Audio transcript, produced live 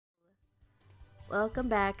welcome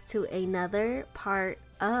back to another part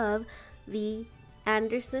of the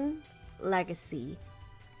Anderson Legacy.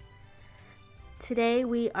 Today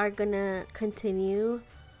we are gonna continue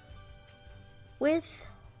with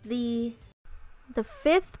the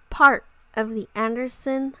fifth part of the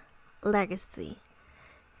Anderson Legacy.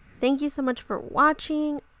 Thank you so much for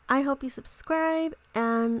watching. I hope you subscribe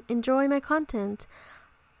and enjoy my content.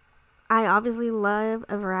 I obviously love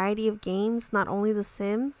a variety of games, not only The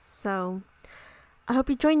Sims, so I hope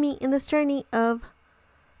you join me in this journey of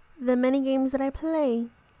the many games that I play.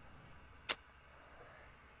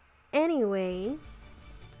 Anyway,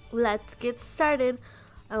 let's get started.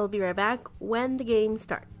 I will be right back when the game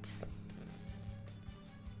starts.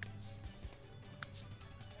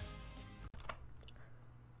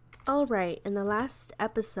 Alright, in the last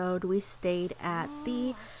episode we stayed at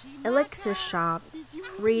the elixir shop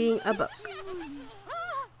reading a book.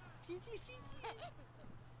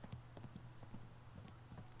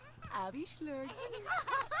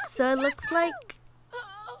 So it looks like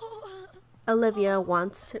Olivia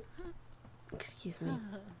wants to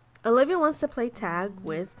play tag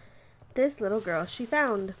with this little girl she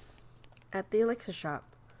found at the elixir shop.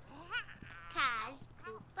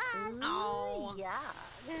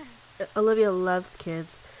 Olivia loves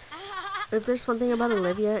kids. If there's one thing about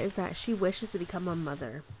Olivia, is that she wishes to become a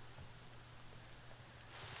mother.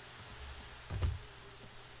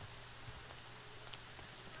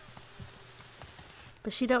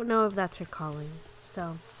 But she don't know if that's her calling,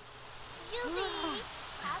 so.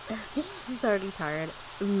 She's already tired.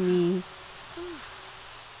 Me.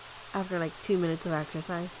 After like 2 minutes of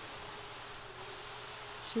exercise.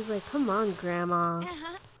 She's like, come on, Grandma.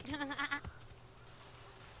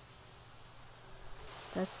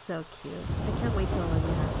 That's so cute. I can't wait till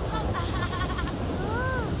Olivia has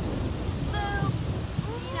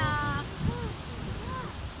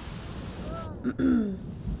kids.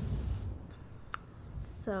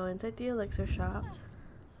 So inside the elixir shop,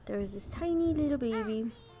 there is this tiny little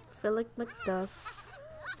baby, Philip McDuff,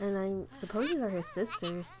 and I suppose these are his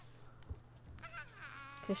sisters,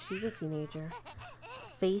 because she's a teenager.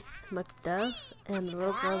 Faith McDuff and the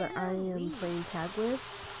little girl that I am playing tag with.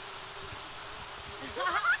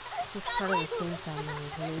 She's part of the same family.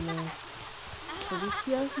 Her name is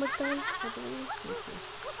Felicia McDuff, I believe.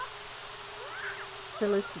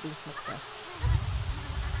 Felicity McDuff.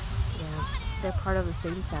 Yeah, they're part of the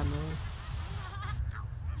same family.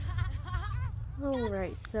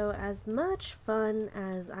 Alright, so as much fun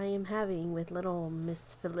as I am having with little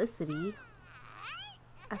Miss Felicity,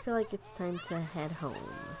 I feel like it's time to head home.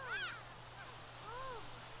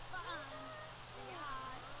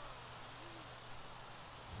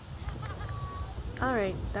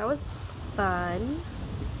 Alright, that was fun.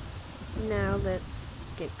 Now let's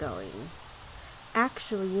get going.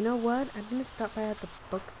 Actually, you know what? I'm gonna stop by at the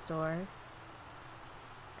bookstore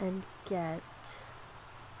and get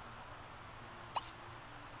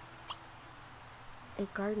a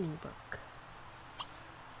gardening book.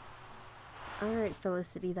 Alright,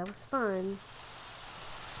 Felicity, that was fun.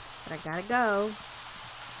 But I gotta go.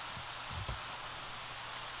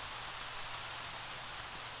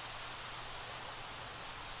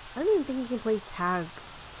 I don't even think you can play tag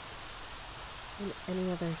in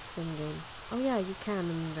any other sim game. Oh yeah, you can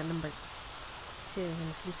in the number 2, in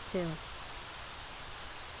The Sims 2.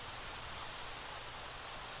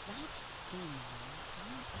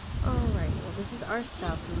 Alright, well this is our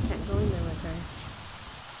stop and we can't go in there with her.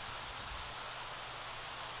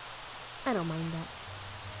 I don't mind that.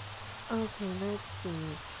 Okay, let's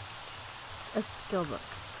see. It's a skill book.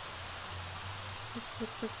 Let's look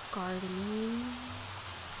for gardening.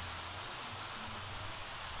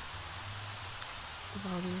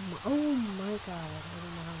 Volume. Oh my god, I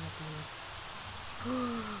don't know how much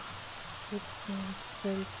money. It's so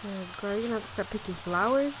expensive. Girl, you're gonna have to start picking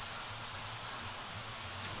flowers.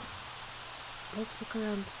 Let's look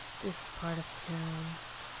around this part of town.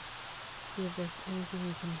 See if there's anything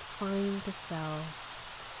we can find to sell.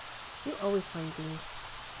 You always find things.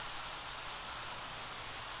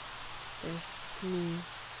 There's me.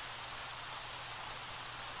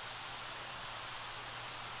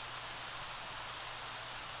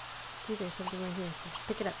 See, there's something right here. Let's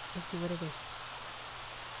pick it up and see what it is.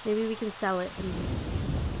 Maybe we can sell it and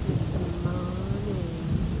make some money.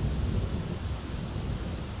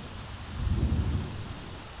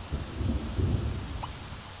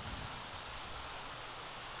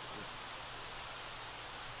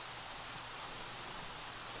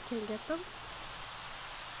 Can't get them?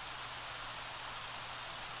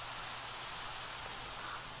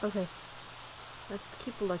 Okay. Let's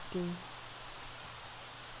keep looking.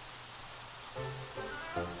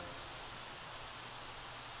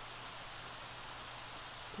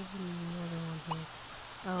 there's another one here.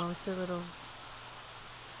 Oh, it's a little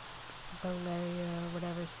Valeria or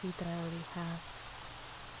whatever seed that I already have.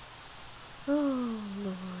 Oh,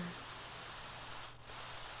 Lord.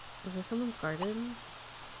 Is this someone's garden?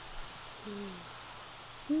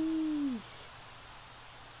 Sheesh.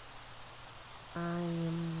 I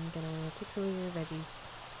am gonna take some of your veggies.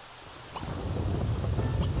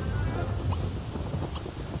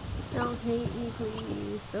 Don't hate me,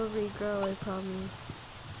 please. They'll regrow, I promise.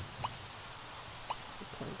 I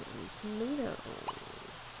can't get any tomatoes.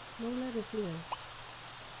 No lettuce either.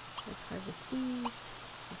 Let's harvest these.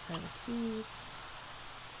 Let's harvest these.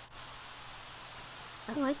 I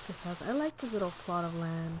like this house. I like this little plot of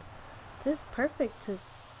land. This is perfect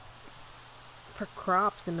for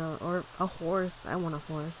crops and or a horse. I want a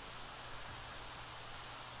horse.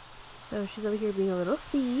 So she's over here being a little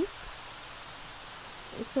thief.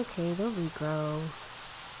 It's okay, they'll regrow.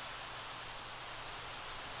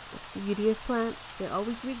 That's the beauty of plants. They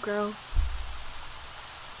always regrow.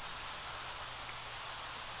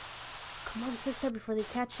 Come on, sister, before they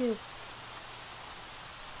catch you.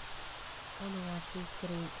 Oh my gosh, she's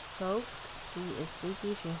getting soaked. She is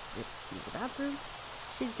sleepy. She has to use the bathroom.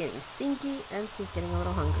 She's getting stinky and she's getting a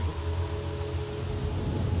little hungry.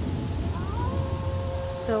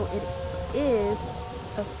 So it is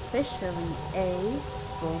officially a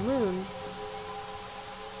full moon.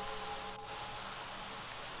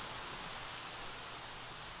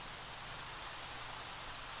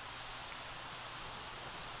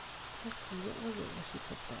 Let's see, what was it when she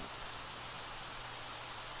picked up?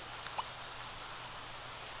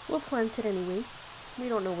 We'll plant it anyway. We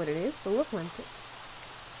don't know what it is, but we'll plant it.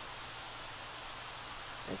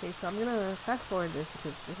 Okay, so I'm gonna fast forward this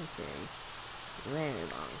because this is very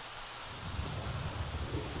long.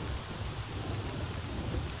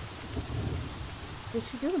 Did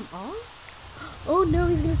she do them all? Oh no,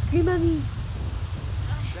 he's gonna scream at me!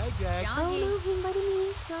 Oh no, he invited me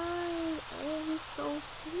inside! Oh, he's so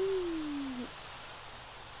sweet!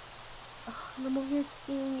 Oh, and I'm over here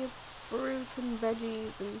stealing your fruits and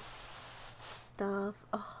veggies and stuff.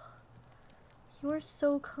 Oh, you are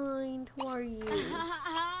so kind. Who are you?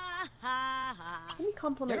 Let me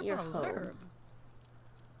compliment your home.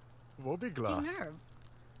 Wobigla. Dinerb.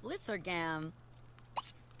 Blitzergam.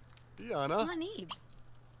 Diana. Lanib.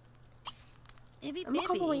 I'm gonna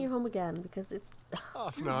compliment your home again because it's.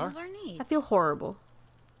 Afnar. I feel horrible.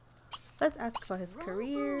 Let's ask about his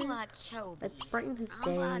career. Let's brighten his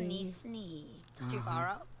day.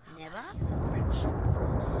 Tufaro. Never. Friendship.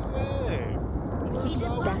 Hey.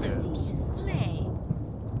 Besties.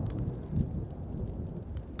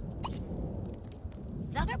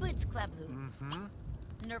 Zuckerblitz Klebu.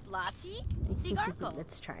 Nerplati. Sigarko.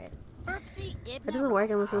 Let's try it. Burpsy. If it doesn't work,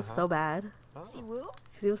 I'm gonna feel so bad. Siwu.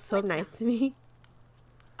 Because he was so nice to me.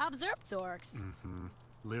 Observzorks.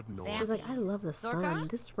 Live north. She's like, I love the sun.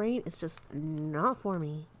 This rain is just not for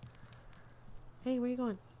me. Hey, where are you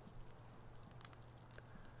going?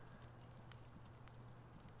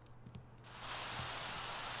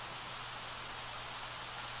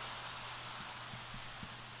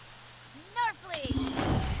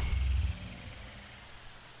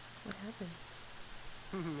 What happened?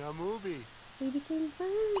 A movie. We became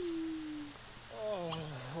friends.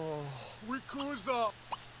 Oh, Wikuza.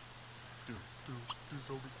 Do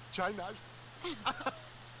so China.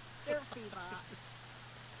 Durfiba.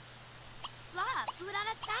 Sla,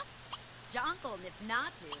 Sudanata. Jonkel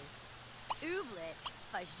Nipnatu. Ublit.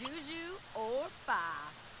 Pajuju or Ba.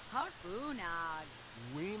 Harpunag.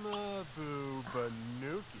 Wima Boo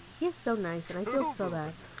Banuki. He is so nice, and I feel so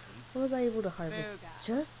bad. What was I able to harvest?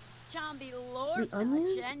 Just the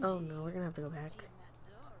onions? Oh no, we're gonna have to go back.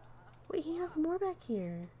 Wait, he has more back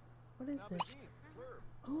here. What is this?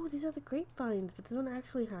 Oh, these are the grapevines, but this one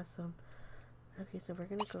actually has some. Okay, so we're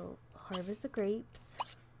gonna go harvest the grapes.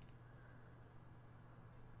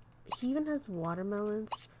 He even has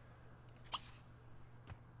watermelons.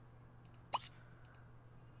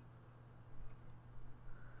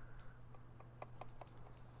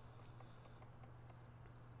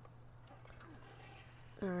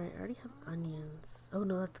 Alright, I already have onions. Oh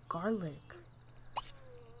no, that's garlic.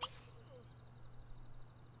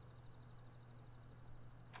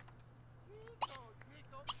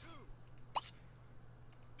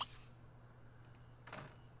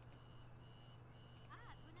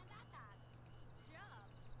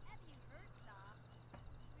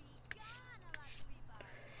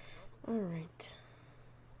 Alright.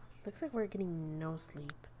 Looks like we're getting no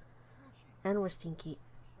sleep. And we're stinky.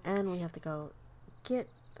 And we have to go get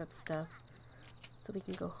that stuff so we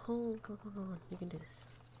can go home. Go on. We can do this.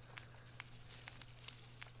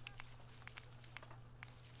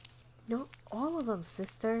 Not all of them,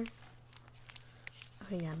 sister.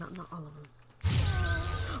 Okay, yeah, not all of them.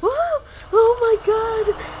 Oh, oh my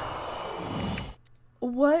god!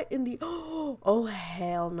 What in the... Oh,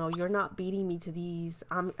 hell no. You're not beating me to these.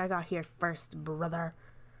 I got here first, brother.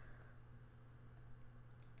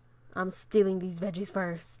 I'm stealing these veggies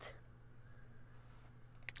first.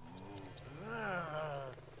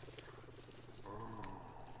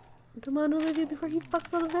 Come on, Olivia, before he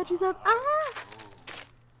fucks all the veggies up. Ah!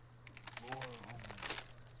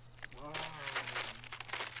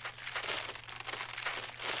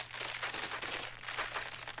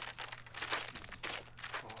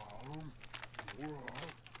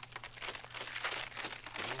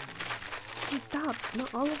 Hey, stop.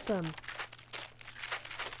 Not all of them.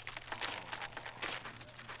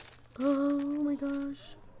 Oh my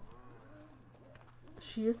gosh.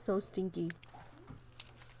 She is so stinky.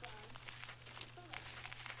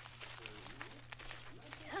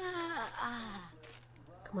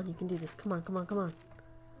 Come on, you can do this. Come on, come on, come on.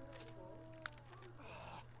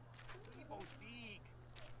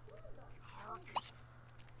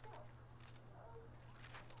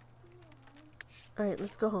 Alright,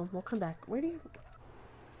 let's go home. We'll come back. Where do you...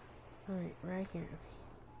 Alright, right here.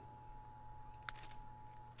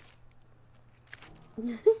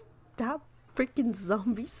 Okay. That freaking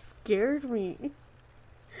zombie scared me.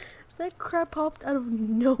 That crap popped out of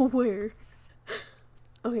nowhere.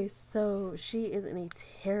 Okay, so she is in a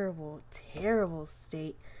terrible, terrible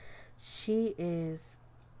state. She is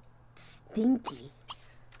stinky.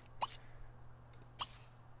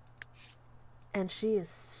 And she is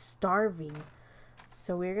starving.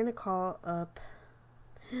 So we're gonna call up...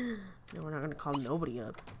 No, we're not gonna call nobody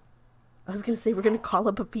up. I was gonna say we're gonna call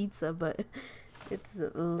up a pizza, but it's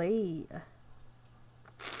late.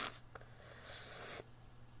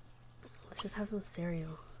 Let's just have some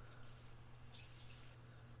cereal.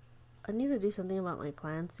 I need to do something about my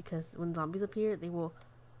plants because when zombies appear, they will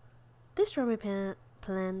destroy my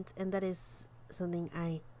plant, and that is something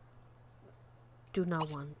I do not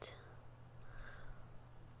want.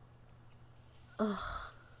 Ugh.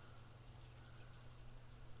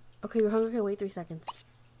 Okay, we're hungry. Okay, wait 3 seconds.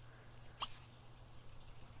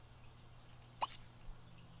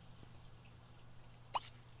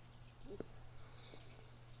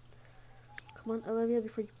 Come on, Olivia,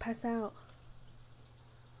 before you pass out.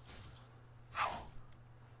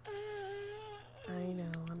 I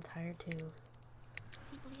know, I'm tired too.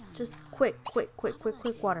 Just quick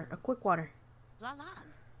water. A quick water.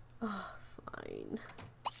 Oh, fine.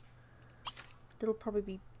 It'll probably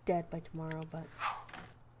be dead by tomorrow, but...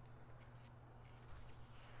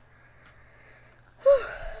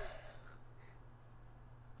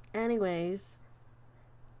 Anyways.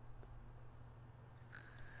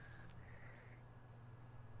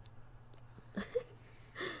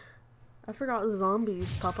 I forgot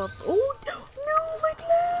zombies pop up. Oh, no, my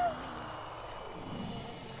plants!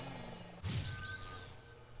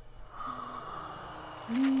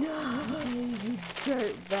 No, you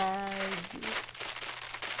dirtbag.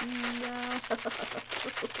 No.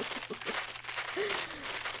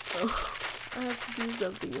 Oh, I have to do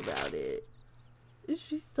something about it.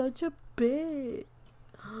 She's such a bitch.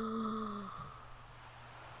 Oh.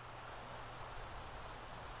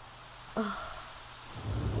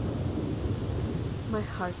 My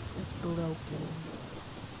heart is broken.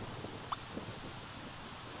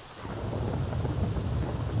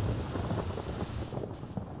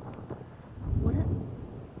 What a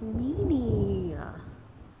meanie.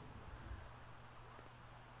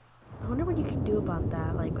 I wonder what you can do about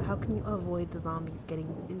that. Like, how can you avoid the zombies getting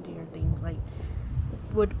into your things? Like,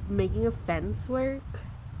 would making a fence work?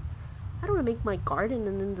 I don't want to make my garden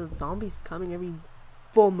and then the zombies coming every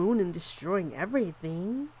full moon and destroying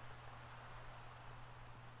everything.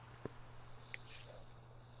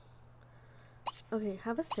 Okay,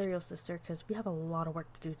 have a cereal, sister, because we have a lot of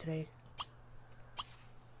work to do today.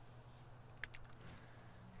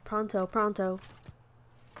 Pronto, pronto.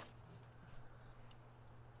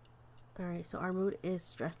 Alright, so our mood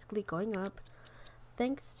is drastically going up.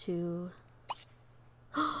 Thanks to...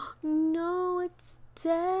 No, it's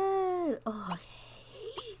dead! Oh, I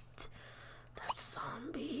hate that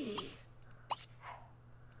zombie.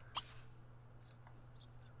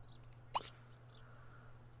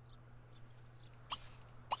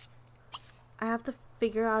 I have to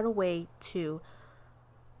figure out a way to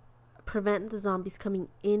prevent the zombies coming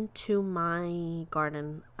into my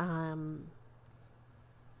garden.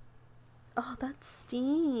 Oh, that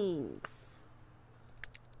stinks.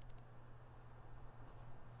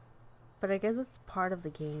 But I guess it's part of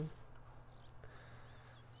the game.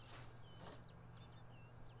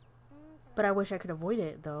 But I wish I could avoid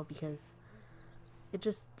it though, because it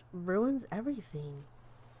just ruins everything.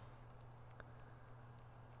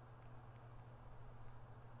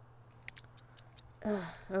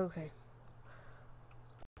 Okay.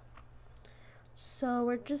 So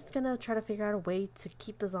we're just gonna try to figure out a way to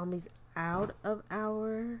keep the zombies out of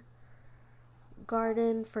our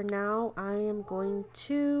garden. For now, I am going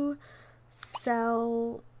to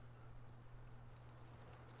sell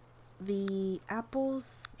the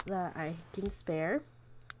apples that I can spare.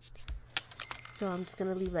 So I'm just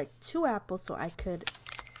gonna leave like 2 apples so I could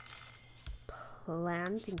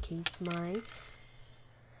plant in case my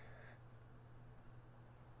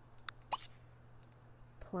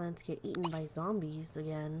plants get eaten by zombies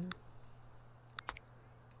again.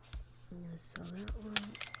 I'm gonna sell that one.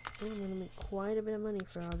 Oh, I'm gonna make quite a bit of money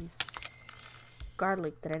for all these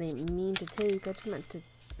garlic that I didn't mean to take. I just meant to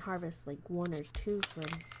harvest like 1 or 2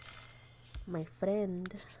 from my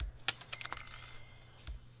friend.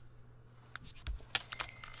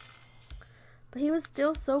 But he was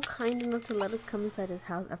still so kind enough to let us come inside his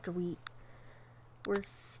house after we were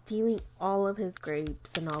stealing all of his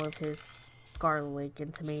grapes and all of his garlic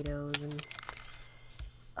and tomatoes. And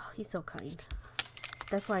oh, he's so kind.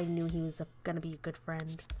 That's why I knew he was gonna be a good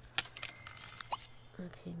friend.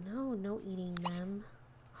 Okay, no eating them.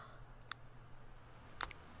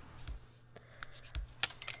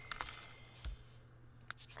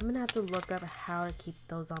 I'm gonna have to look up how to keep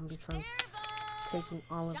those zombies from taking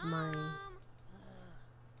all of my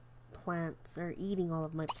plants or eating all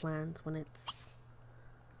of my plants when it's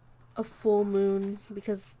a full moon,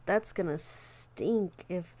 because that's gonna stink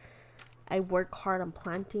if I work hard on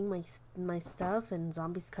planting my stuff and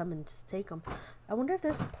zombies come and just take them. I wonder if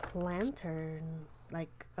there's planters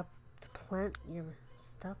like to plant your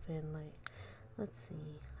stuff in. Like, let's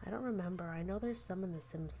see. I don't remember. I know there's some in The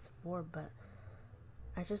Sims 4, but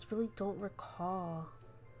I just really don't recall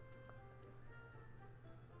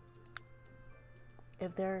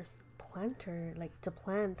if there's planter, like to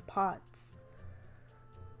plant pots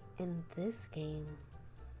in this game.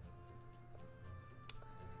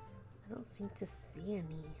 I don't seem to see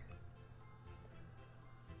any.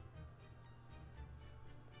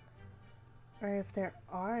 Or if there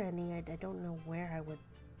are any, I don't know where I would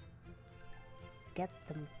get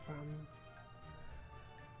them from.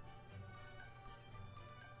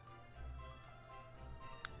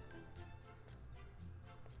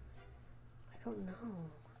 I don't know.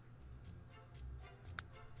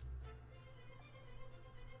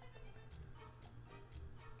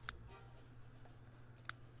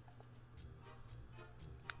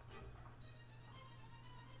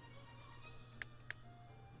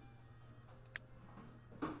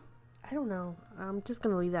 I don't know. I'm just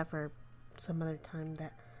gonna leave that for some other time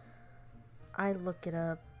that I look it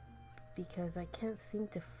up, because I can't seem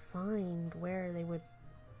to find where they would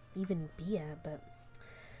even be at. But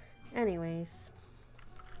anyways,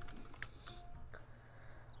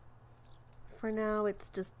 for now it's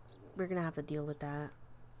just, we're gonna have to deal with that,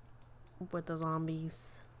 with the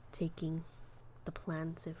zombies taking the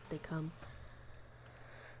plants if they come.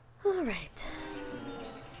 Alright.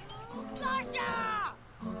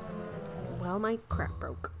 Well, my crap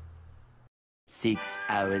broke. 6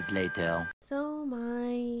 hours later. So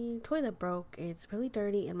my toilet broke. It's really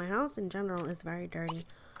dirty, and my house in general is very dirty.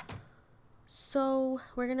 So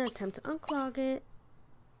we're gonna attempt to unclog it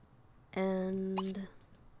and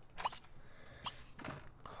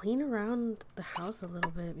clean around the house a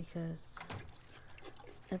little bit, because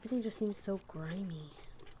everything just seems so grimy.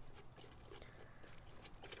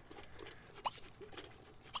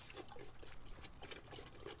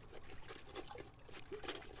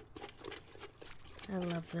 I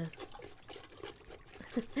love this.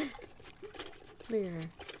 Look at her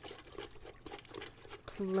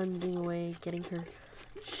plunging away, getting her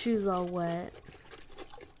shoes all wet.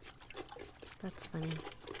 That's funny.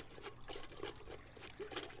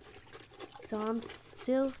 So I'm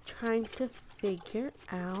still trying to figure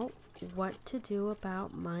out what to do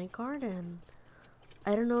about my garden.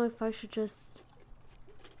 I don't know if I should just...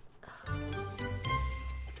 I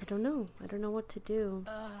don't know. I don't know what to do.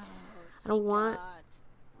 I don't want...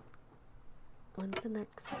 When's the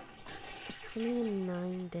next? It's gonna be in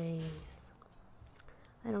 9 days.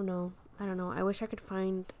 I don't know. I wish I could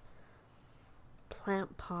find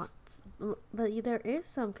plant pots, but there is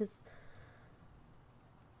some, because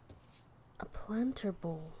a planter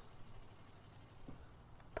bowl.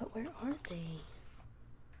 But where are they?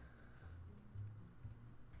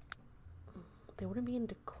 They wouldn't be in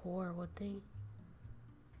decor, would they?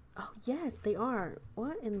 Oh yes, they are.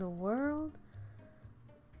 What in the world?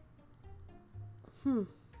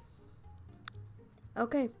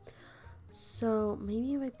 Okay, So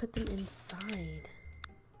maybe if I put them inside,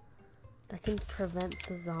 that can prevent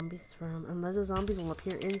the zombies from, unless the zombies will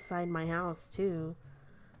appear inside my house too.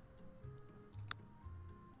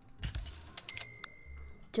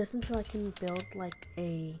 Just until I can build like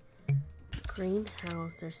a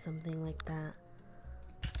greenhouse or something like that.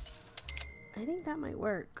 I think that might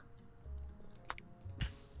work.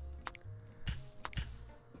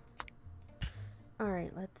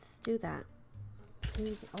 Alright, let's do that.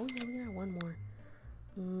 Maybe, oh yeah, we got one more.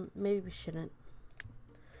 Maybe we shouldn't.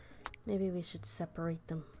 Maybe we should separate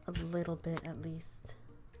them a little bit at least.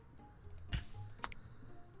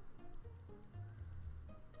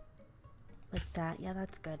 Like that. Yeah,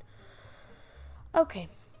 that's good. Okay.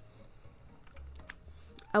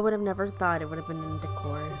 I would have never thought it would have been in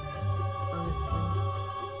decor, honestly.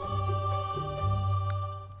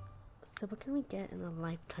 So what can we get in the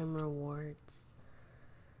lifetime rewards?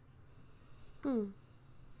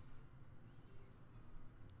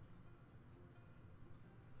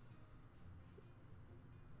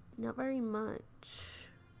 Not very much.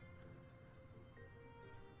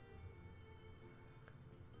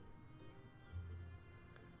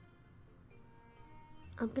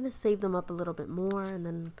 I'm gonna save them up a little bit more and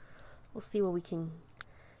then we'll see what we can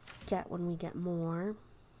get when we get more.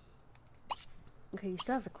 Okay, you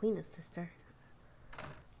still have to clean it, sister.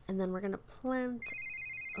 And then we're gonna plant...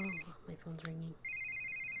 Oh, my phone's ringing.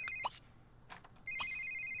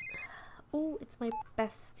 Oh, it's my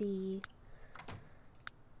bestie.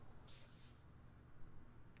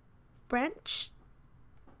 Branch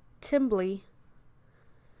Timbley,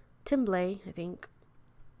 I think,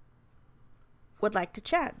 would like to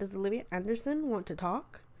chat. Does Olivia Anderson want to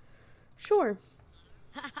talk? Sure.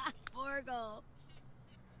 Borgo.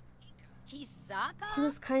 Chisaka? He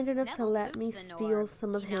was kind enough to let me steal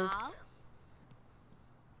some of his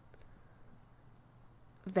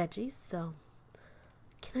veggies, so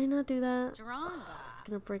can I not do that? It's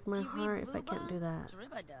gonna break my heart if I can't do that.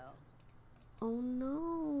 Oh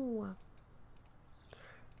no.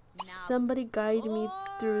 Somebody guide me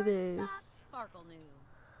through this.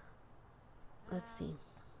 Let's see.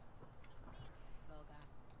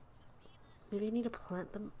 Maybe I need to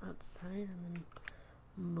plant them outside and then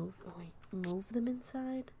move them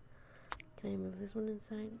inside? Can I move this one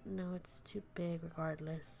inside? No, it's too big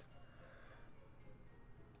regardless.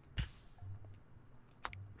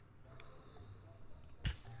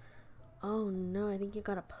 Oh no, I think you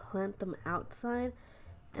gotta plant them outside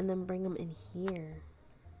and then bring them in here.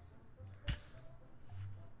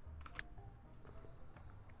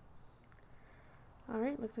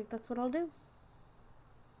 Alright, looks like that's what I'll do.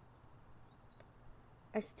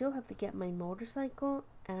 I still have to get my motorcycle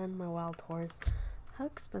and my wild horse. How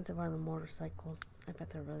expensive are the motorcycles? I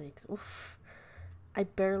bet they're really expensive. Oof. I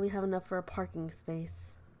barely have enough for a parking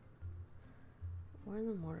space. Where are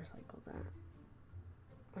the motorcycles at?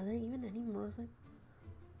 Are there even any motorcycles?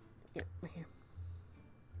 Yep, right here.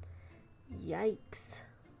 Yikes.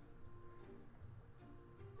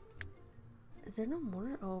 Is there no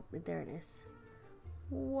motor? Oh, there it is.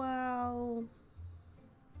 Wow.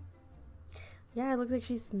 Yeah, it looks like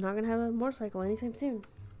she's not gonna have a motorcycle anytime soon.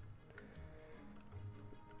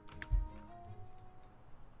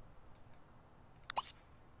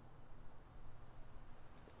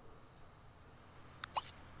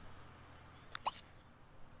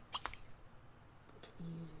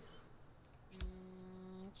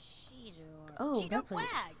 Oh, that's what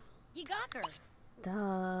you got her.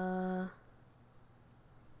 Duh.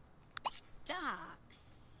 Docs.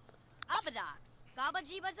 Abadox. Gaba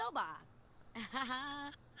Jiba Zoba.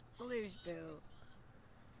 Blues boo.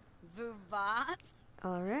 Vuvat.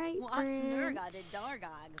 Alright, Was Nurga de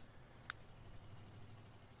Dargogs.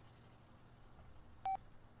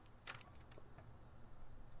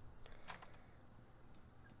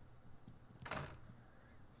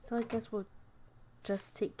 So I guess we'll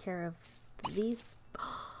just take care of these.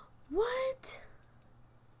 What?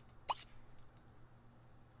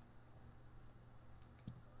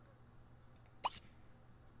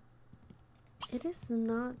 It is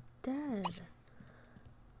not dead.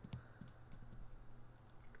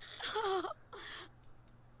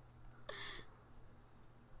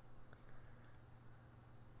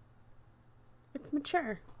 It's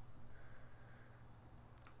mature.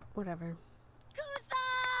 Whatever.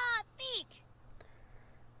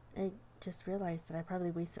 I just realized that I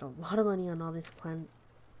probably wasted a lot of money on all this plant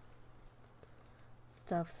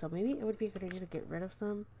stuff, so maybe it would be a good idea to get rid of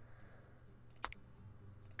some.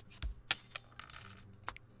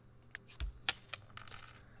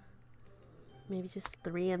 Maybe just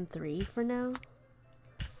 3 and 3 for now.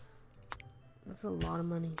 That's a lot of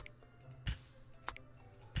money.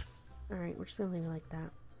 Alright, we're just gonna leave it like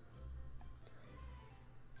that.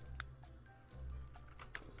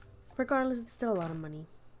 Regardless, it's still a lot of money.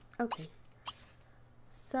 Okay.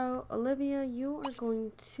 So, Olivia, you are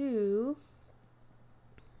going to...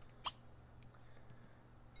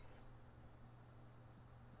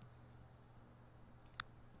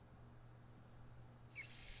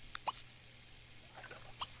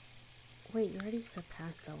 Wait, you already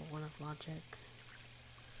surpassed level 1 of logic.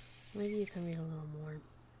 Maybe you can read a little more.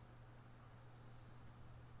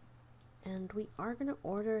 And we are gonna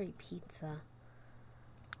order a pizza.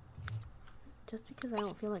 Just because I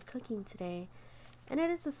don't feel like cooking today. And it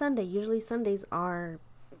is a Sunday. Usually Sundays are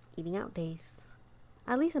eating out days.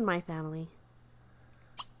 At least in my family.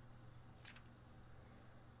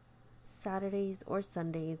 Saturdays or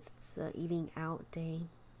Sundays, it's a eating out day.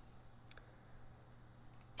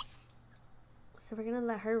 So we're gonna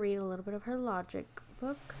let her read a little bit of her logic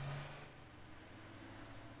book.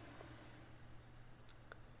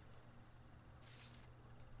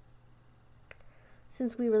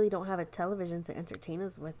 Since we really don't have a television to entertain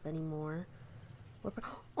us with anymore.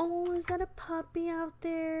 Oh, is that a puppy out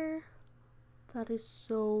there? That is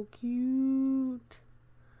so cute.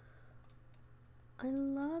 I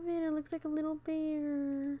love it. It looks like a little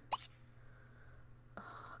bear.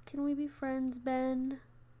 Oh, can we be friends, Ben?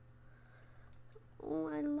 Oh,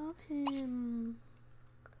 I love him.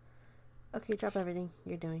 Okay, drop everything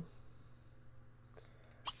you're doing.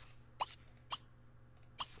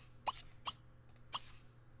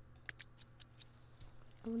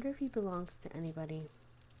 I wonder if he belongs to anybody.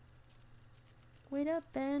 Wait up,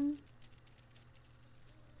 Ben.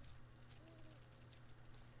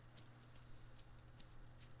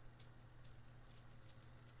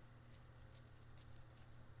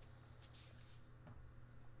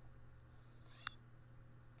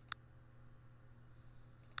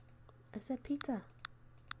 I said pizza.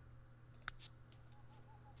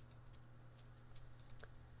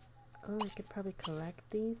 Oh, I could probably collect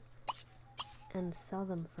these and sell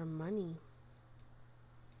them for money.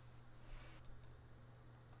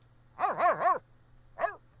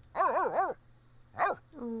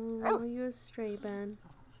 Oh, you're a stray, Ben.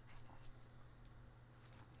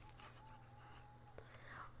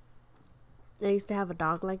 I used to have a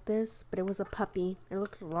dog like this, but it was a puppy. It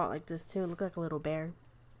looked a lot like this too. It looked like a little bear.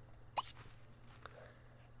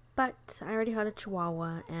 But I already had a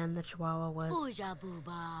Chihuahua, and the Chihuahua was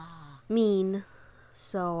mean,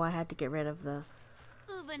 so I had to get rid of the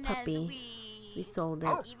puppy. So we sold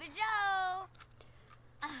it.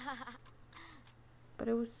 But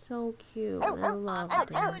it was so cute. I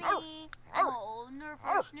loved it.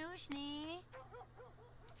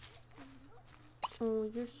 Oh,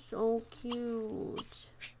 you're so cute.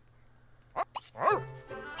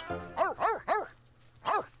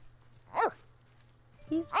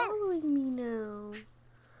 He's following me now.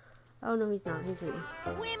 Oh no, he's not. He's leaving.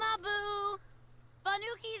 Weemabu!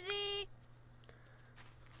 Banukizi!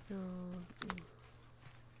 So.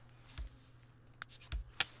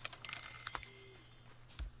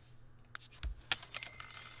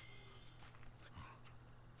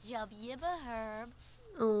 Jub yibba herb.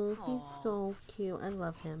 Oh, he's so cute. I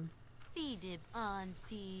love him. Feedib on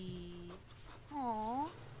feed. Aww.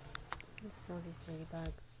 Let's sell these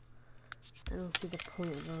ladybugs. I don't see the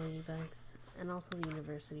point of the ladybugs. And also the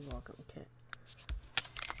university welcome kit.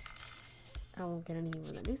 I won't get any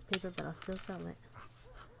with the newspaper, but I'll still sell it.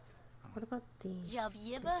 What about these? Jub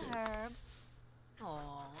yibba herb.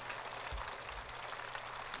 Aww.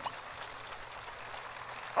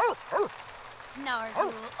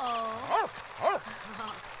 Narzul oh.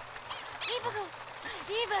 Ibagu!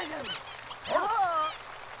 Ibagu! Oh!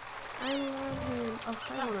 I love him. Oh,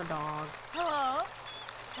 I want a dog. Oh!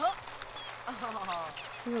 Oh! Oh!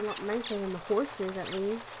 He's a lot nicer than the horses, at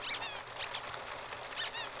least.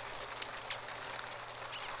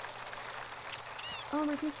 Oh,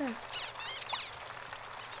 my pizza.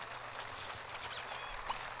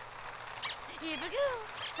 Ibagu!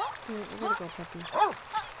 Alright, we gotta go, puppy.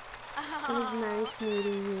 It was nice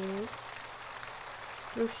meeting you.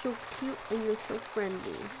 You're so cute and you're so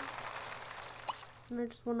friendly. And I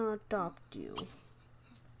just want to adopt you.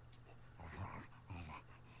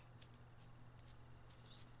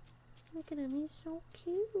 Look at him, he's so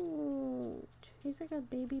cute. He's like a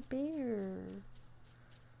baby bear.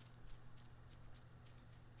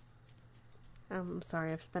 I'm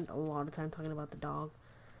sorry, I've spent a lot of time talking about the dog.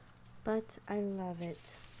 But I love it.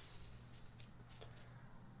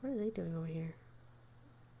 What are they doing over here?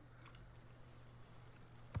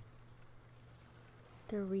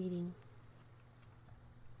 They're reading.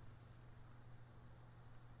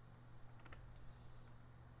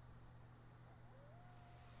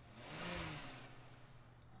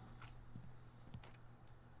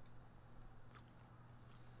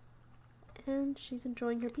 and she's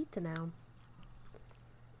enjoying her pizza now.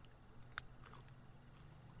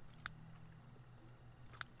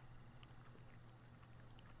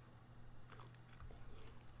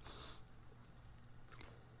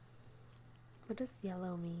 What does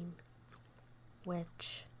yellow mean?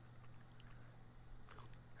 Witch.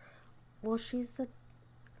 Well,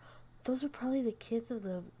 those are probably the kids of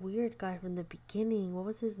the weird guy from the beginning. What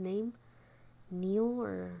was his name? Neil,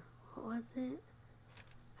 or what was it?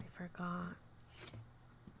 I forgot.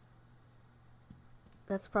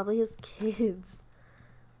 That's probably his kids.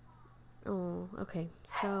 Oh, okay.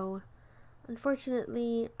 So,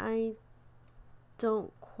 unfortunately, I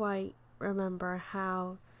don't quite remember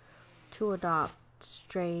how to adopt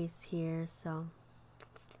strays here, so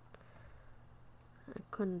I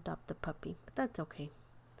couldn't adopt the puppy, but that's okay.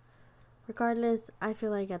 Regardless, I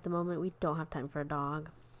feel like at the moment we don't have time for a dog.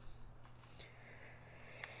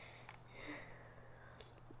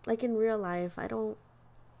 Like in real life, I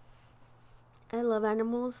love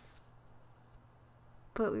animals,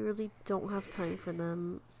 but we really don't have time for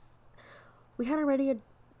them. We had already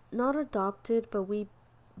not adopted, but we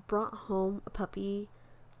brought home a puppy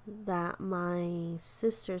that my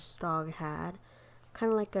sister's dog had,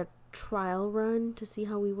 kind of like a trial run to see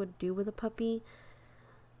how we would do with a puppy.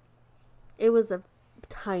 It was a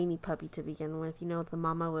tiny puppy to begin with. You know, the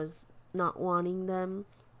mama was not wanting them.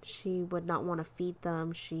 She would not want to feed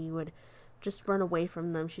them. She would just run away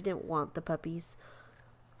from them. She didn't want the puppies.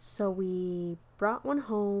 So we brought one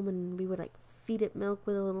home, and we would like feed it milk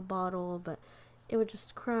with a little bottle, but it would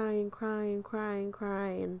just cry and cry and cry and cry.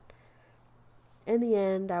 And in the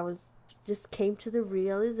end, I just came to the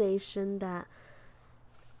realization that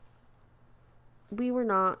we were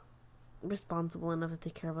not responsible enough to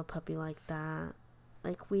take care of a puppy like that.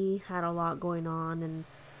 Like, we had a lot going on, and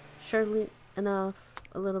surely enough,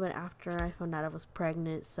 a little bit after I found out I was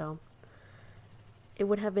pregnant, so it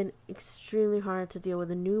would have been extremely hard to deal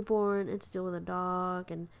with a newborn and to deal with a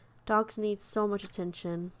dog, and dogs need so much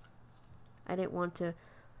attention. I didn't want to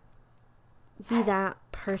be that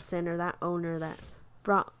person or that owner that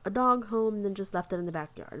brought a dog home and then just left it in the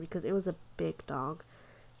backyard, because it was a big dog.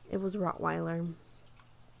 It was Rottweiler.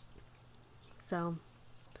 So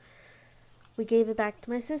we gave it back to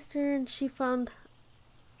my sister, and she found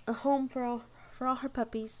a home for all her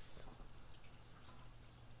puppies.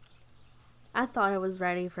 I thought I was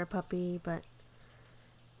ready for a puppy, but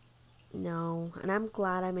no. And I'm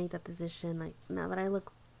glad I made that decision. Like, now that I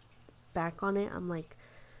look back on it, I'm like,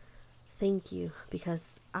 thank you,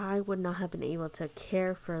 because I would not have been able to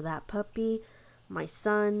care for that puppy, my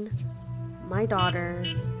son, my daughter.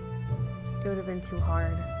 It would have been too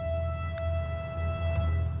hard.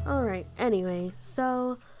 Alright, anyway,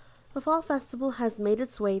 so the fall festival has made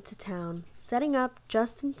its way to town, setting up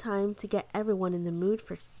just in time to get everyone in the mood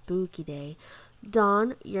for Spooky Day.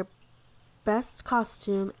 Don your best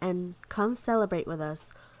costume and come celebrate with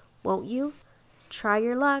us, won't you? Try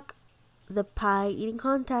your luck. The pie eating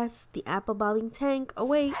contest, the apple bobbing tank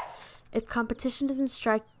await. If competition doesn't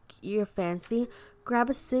strike your fancy, grab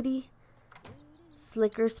a city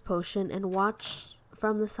slickers potion and watch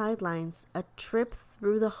from the sidelines. A trip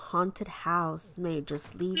through the haunted house may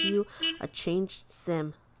just leave you a changed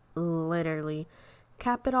sim, literally.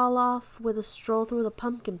 Cap it all off with a stroll through the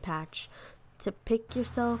pumpkin patch to pick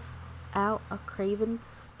yourself out a craven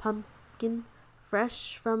pumpkin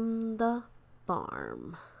fresh from the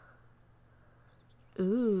farm.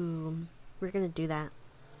 Ooh, we're gonna do that.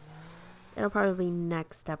 It'll probably be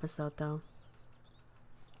next episode though.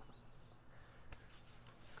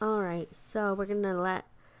 Alright, so we're gonna let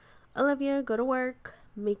Olivia go to work,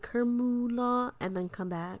 make her moolah, and then come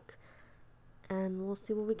back. And we'll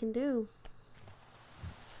see what we can do.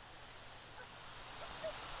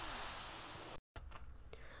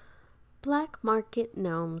 Black Market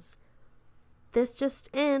Gnomes. This just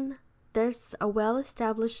in. There's a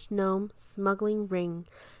well-established gnome smuggling ring,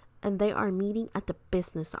 and they are meeting at the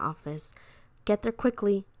business office. Get there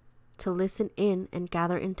quickly to listen in and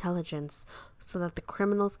gather intelligence so that the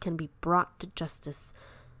criminals can be brought to justice.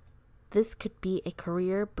 This could be a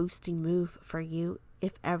career-boosting move for you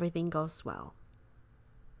if everything goes well.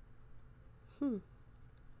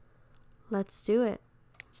 Let's do it.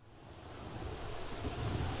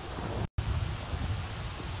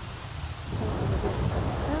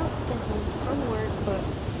 But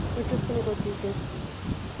we're just gonna go do this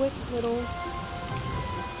quick little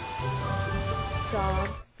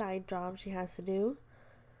side job she has to do,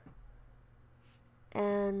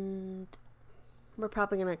 and we're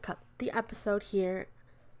probably gonna cut the episode here,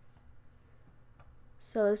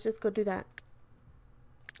 so let's just go do that.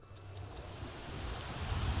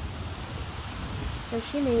 So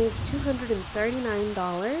she made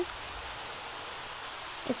 $239.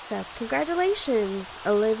 It says, congratulations!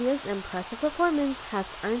 Olivia's impressive performance has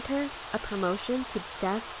earned her a promotion to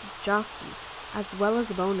desk jockey, as well as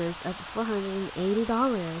a bonus of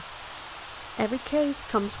 $480. Every case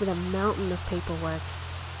comes with a mountain of paperwork,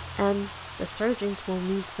 and the sergeant will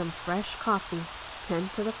need some fresh coffee.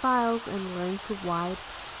 Tend to the files and learn to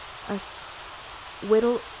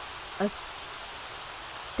whittle a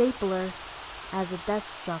stapler as a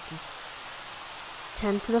desk jockey.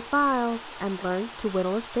 Tend to the files and learn to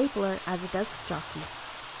whittle a stapler as a desk jockey.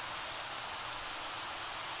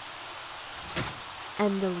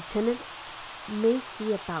 And the lieutenant may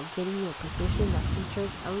see about getting you a position that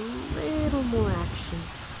features a little more action.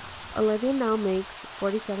 Olivia now makes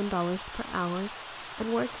 $47 per hour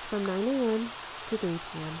and works from 9 a.m. to 3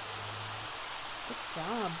 p.m. Good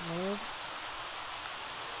job, Liv.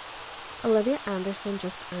 Olivia Anderson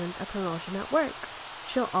just earned a promotion at work.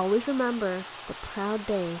 She'll always remember the proud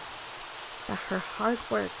day that her hard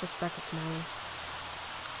work was recognized.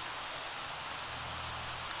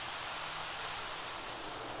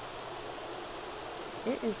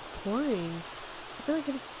 It is pouring. I feel like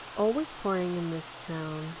it's always pouring in this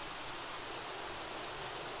town.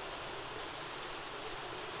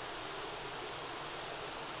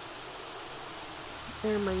 It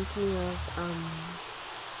reminds me of,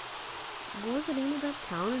 what was the name of that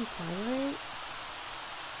town in Twilight?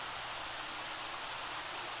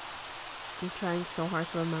 I'm trying so hard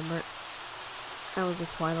to remember. I was a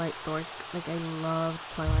Twilight dork. Like, I loved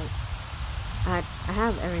Twilight. I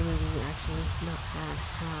have every movie, actually. Not have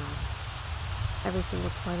every single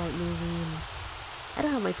Twilight movie. And I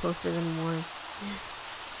don't have my posters anymore.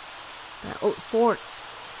 But, oh, Forks,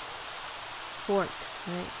 right?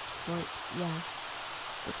 Forks, yeah.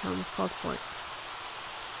 The town is called Forks.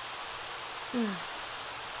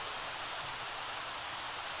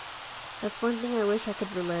 That's one thing I wish I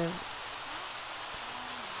could relive.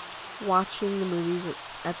 Watching the movies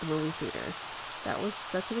at the movie theater. That was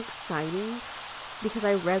such an exciting, because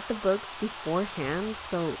I read the books beforehand,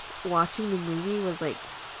 so watching the movie was like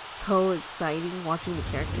so exciting, watching the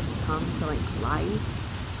characters come to like life.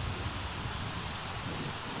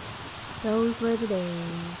 Those were the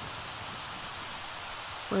days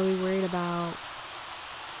where we worried about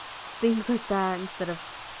things like that instead of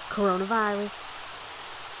coronavirus.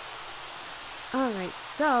 Alright,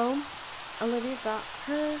 so Olivia got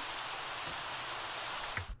her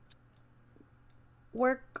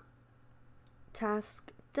work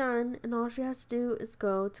task done, and all she has to do is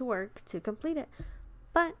go to work to complete it.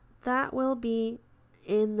 But that will be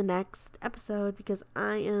in the next episode, because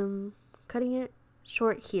I am cutting it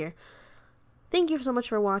short here. Thank you so much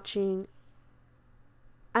for watching.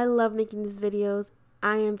 I love making these videos.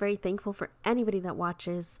 I am very thankful for anybody that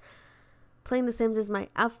watches. Playing The Sims is my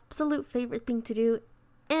absolute favorite thing to do,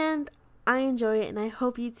 and I enjoy it, and I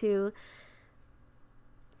hope you too.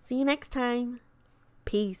 See you next time.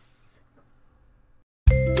 Peace.